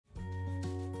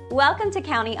Welcome to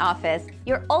County Office,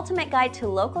 your ultimate guide to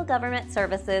local government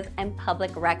services and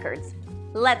public records.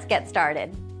 Let's get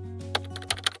started.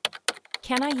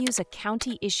 Can I use a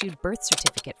county-issued birth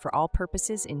certificate for all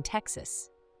purposes in Texas?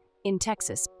 In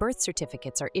Texas, birth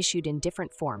certificates are issued in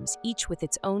different forms, each with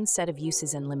its own set of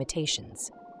uses and limitations.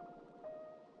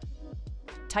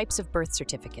 Types of birth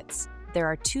certificates. There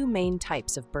are two main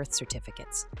types of birth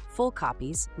certificates: full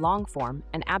copies, long form,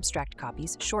 and abstract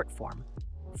copies, short form.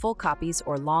 Full copies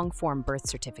or long form birth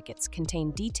certificates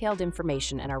contain detailed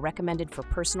information and are recommended for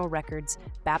personal records,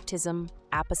 baptism,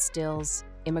 apostilles,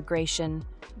 immigration,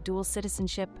 dual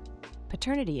citizenship,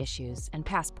 paternity issues, and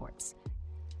passports.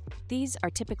 These are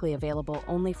typically available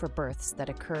only for births that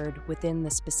occurred within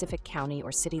the specific county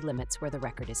or city limits where the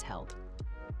record is held.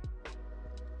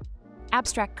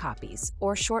 Abstract copies,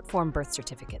 or short-form birth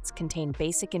certificates, contain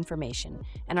basic information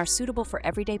and are suitable for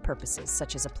everyday purposes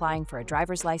such as applying for a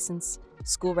driver's license,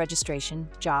 school registration,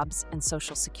 jobs, and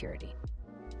Social Security.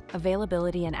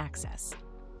 Availability and access.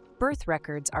 Birth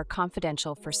records are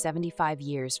confidential for 75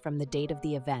 years from the date of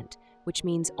the event, which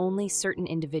means only certain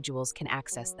individuals can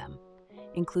access them,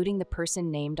 including the person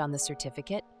named on the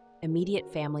certificate, immediate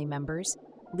family members,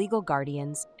 legal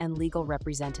guardians, and legal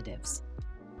representatives.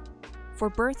 For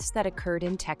births that occurred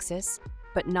in Texas,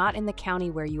 but not in the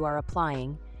county where you are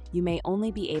applying, you may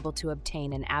only be able to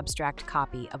obtain an abstract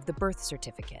copy of the birth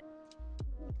certificate.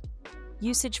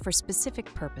 Usage for specific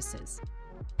purposes.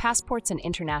 Passports and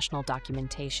international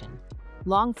documentation.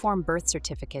 Long-form birth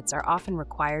certificates are often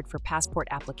required for passport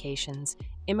applications,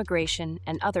 immigration,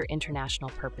 and other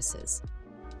international purposes.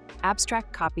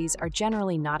 Abstract copies are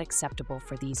generally not acceptable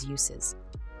for these uses.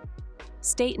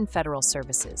 State and federal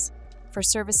services. For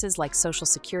services like Social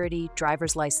Security,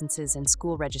 driver's licenses, and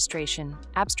school registration,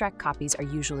 abstract copies are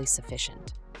usually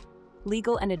sufficient.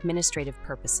 Legal and administrative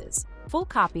purposes. Full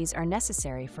copies are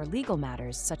necessary for legal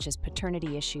matters such as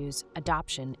paternity issues,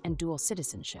 adoption, and dual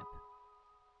citizenship.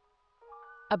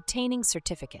 Obtaining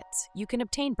certificates. You can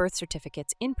obtain birth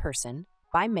certificates in person,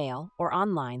 by mail, or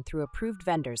online through approved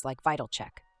vendors like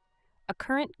VitalCheck. A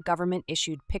current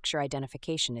government-issued picture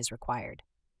identification is required.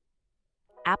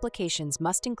 Applications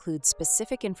must include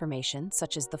specific information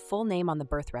such as the full name on the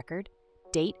birth record,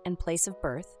 date and place of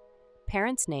birth,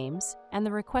 parents' names, and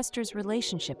the requester's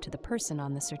relationship to the person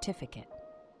on the certificate.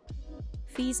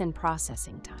 Fees and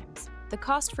processing times. The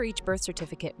cost for each birth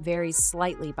certificate varies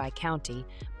slightly by county,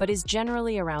 but is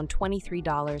generally around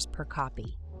 $23 per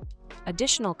copy.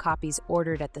 Additional copies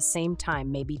ordered at the same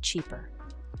time may be cheaper.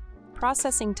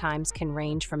 Processing times can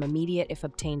range from immediate if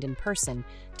obtained in person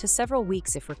to several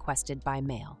weeks if requested by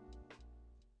mail.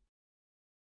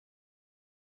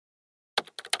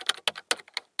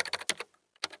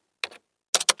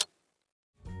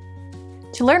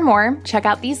 To learn more, check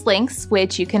out these links,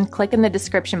 which you can click in the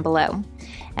description below.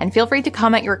 And feel free to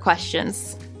comment your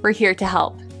questions. We're here to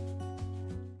help.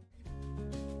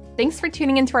 Thanks for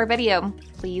tuning into our video.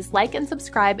 Please like and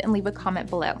subscribe and leave a comment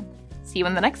below. See you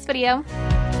in the next video.